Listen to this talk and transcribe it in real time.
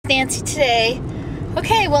Nancy today.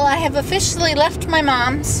 Okay, well, I have officially left my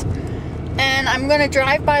mom's, and I'm going to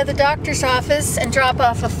drive by the doctor's office and drop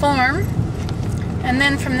off a form, and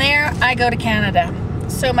then from there I go to Canada.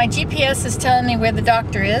 So my GPS is telling me where the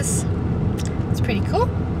doctor is. It's pretty cool.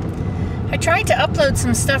 I tried to upload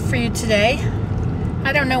some stuff for you today.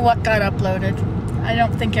 I don't know what got uploaded. I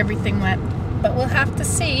don't think everything went, but we'll have to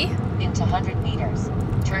see. Into 100 meters.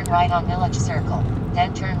 Turn right on Village Circle,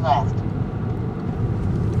 then turn left.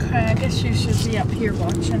 Okay, I guess you should be up here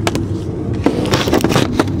watching.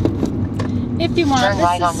 If you want, turn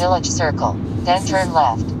right on Village Circle, then turn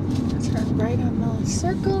left. Turn right on Village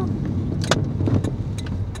Circle.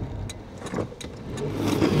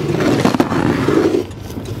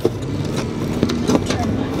 Turn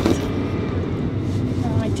left.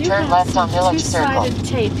 Now, I do turn have left some on Village Circle. two-sided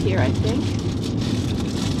tape here, I think.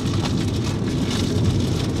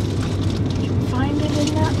 Find it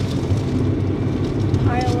in that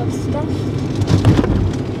pile of stuff.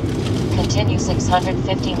 Continue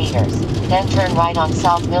 650 meters, then turn right on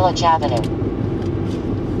South Village Avenue.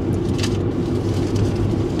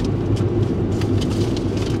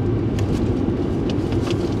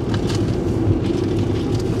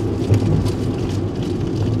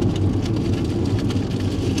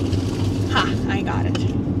 Ha, I got it.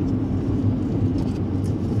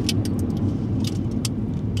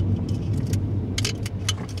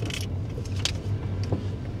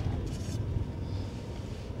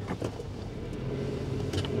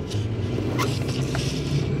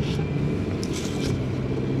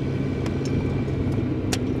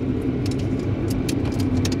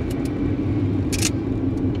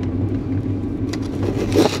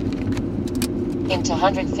 Into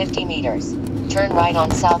 150 meters. Turn right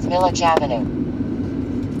on South Village Avenue.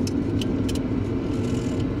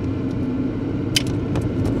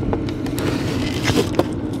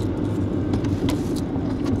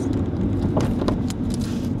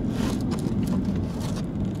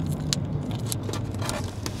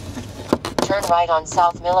 Turn right on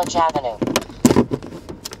South Village Avenue.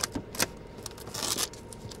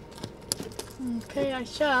 Okay, I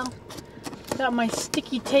shall. Got my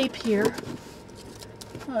sticky tape here.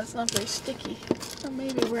 Oh, it's not very sticky. Or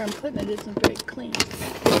maybe where I'm putting it isn't very clean.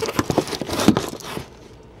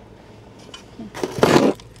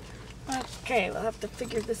 Okay, we'll have to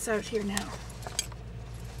figure this out here now.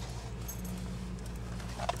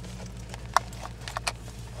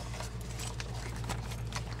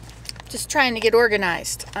 Just trying to get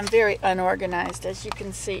organized. I'm very unorganized, as you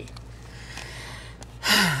can see.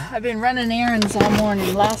 I've been running errands all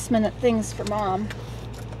morning, last minute things for Mom.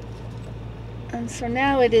 And so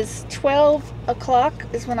now it is 12 o'clock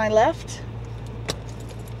is when I left.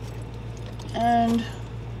 And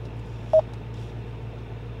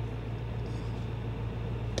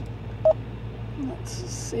let's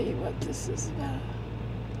see what this is about.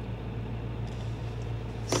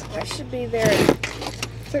 So I should be there at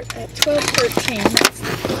 12:13.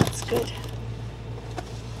 That's good.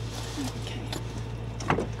 Okay.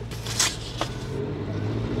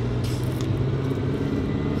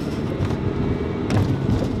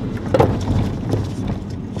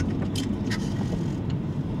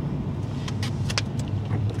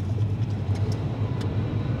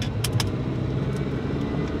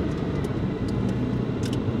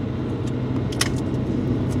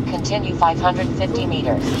 Continue 550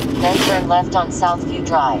 meters, then turn left on Southview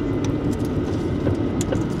Drive.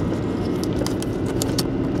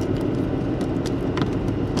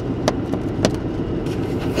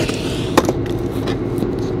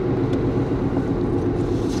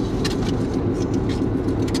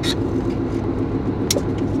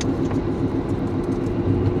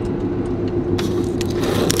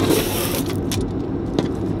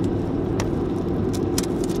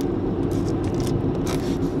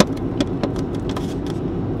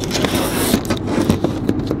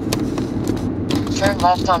 Turn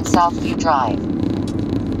left on Southview Drive.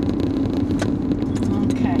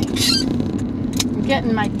 Okay. I'm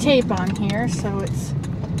getting my tape on here, so it's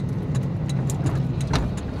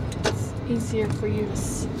easier for you to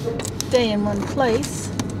stay in one place.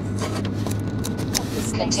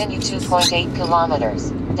 Continue 2.8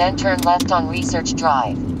 kilometers, then turn left on Research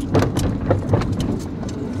Drive.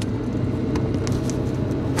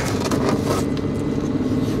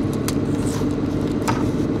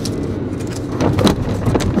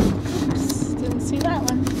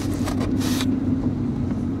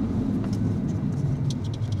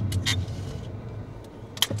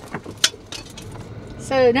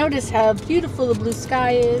 So notice how beautiful the blue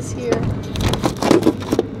sky is here.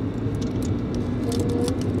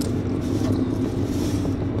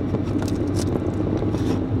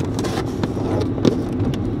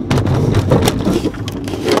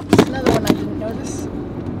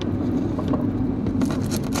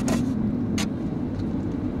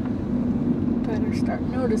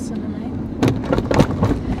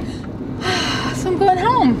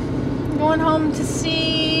 going home to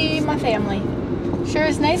see my family. Sure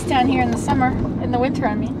is nice down here in the summer, in the winter,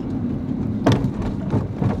 I mean.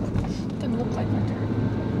 Doesn't look like winter.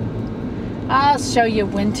 I'll show you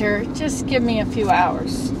winter. Just give me a few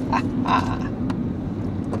hours.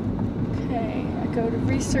 Okay, I go to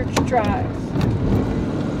Research Drive.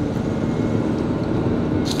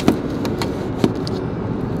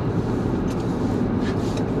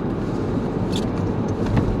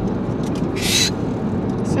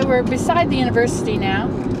 So we're beside the university now.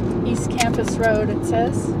 East Campus Road, it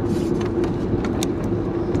says.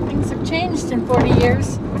 Things have changed in 40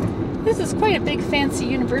 years. This is quite a big fancy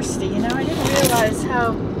university, you know. I didn't realize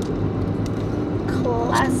how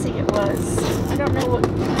classy it was. I don't know what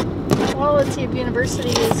the quality of university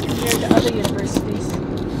is compared to other universities.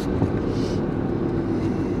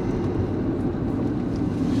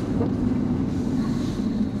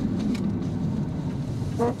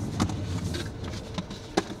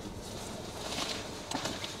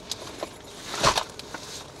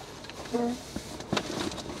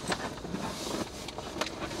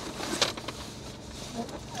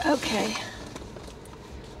 Okay,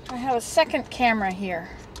 I have a second camera here.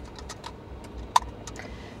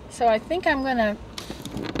 So I think I'm gonna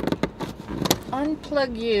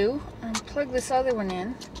unplug you and plug this other one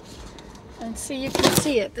in and see, you can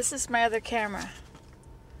see it. This is my other camera.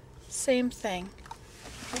 Same thing.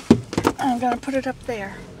 I'm gonna put it up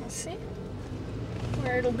there. See?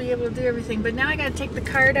 Where it'll be able to do everything. But now I gotta take the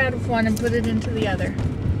card out of one and put it into the other.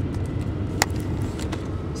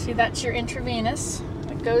 See, that's your intravenous.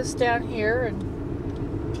 It goes down here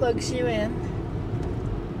and plugs you in.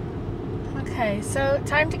 Okay, so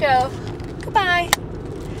time to go. Goodbye.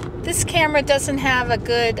 This camera doesn't have a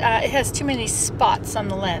good, it has too many spots on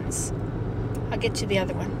the lens. I'll get you the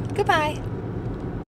other one. Goodbye.